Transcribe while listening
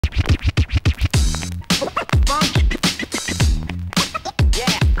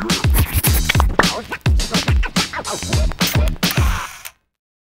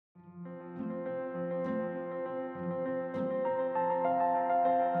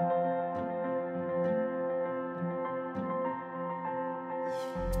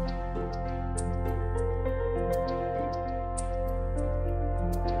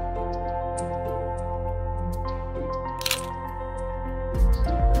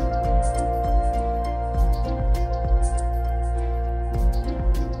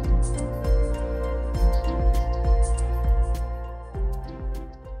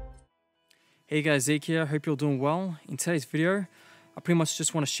Hey guys, Zeek here, hope you're doing well. In today's video, I pretty much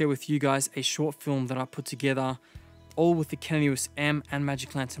just want to share with you guys a short film that I put together, all with the Canon EOS M and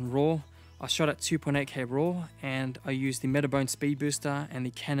Magic Lantern RAW. I shot at 2.8K RAW and I used the Metabones Speedbooster and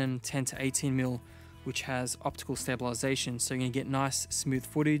the Canon 10 to 18mm, which has optical stabilization, so you're gonna get nice smooth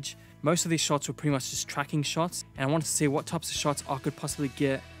footage. Most of these shots were pretty much just tracking shots, and I wanted to see what types of shots I could possibly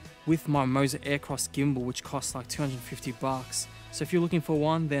get with my MOZA AIRCROSS Gimbal, which costs like 250 bucks. So if you're looking for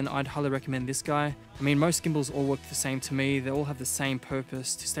one, then I'd highly recommend this guy. I mean, most gimbals all work the same to me. They all have the same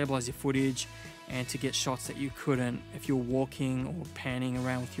purpose, to stabilize your footage and to get shots that you couldn't if you're walking or panning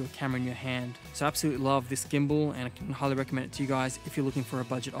around with your camera in your hand. So I absolutely love this gimbal and I can highly recommend it to you guys if you're looking for a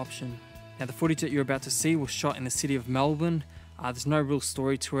budget option. Now the footage that you're about to see was shot in the city of Melbourne. There's no real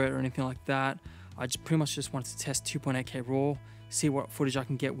story to it or anything like that. I just pretty much just wanted to test 2.8K RAW, see what footage I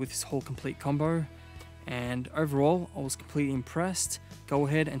can get with this whole complete combo. And overall, I was completely impressed. Go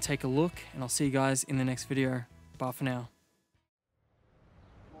ahead and take a look, and I'll see you guys in the next video. Bye for now.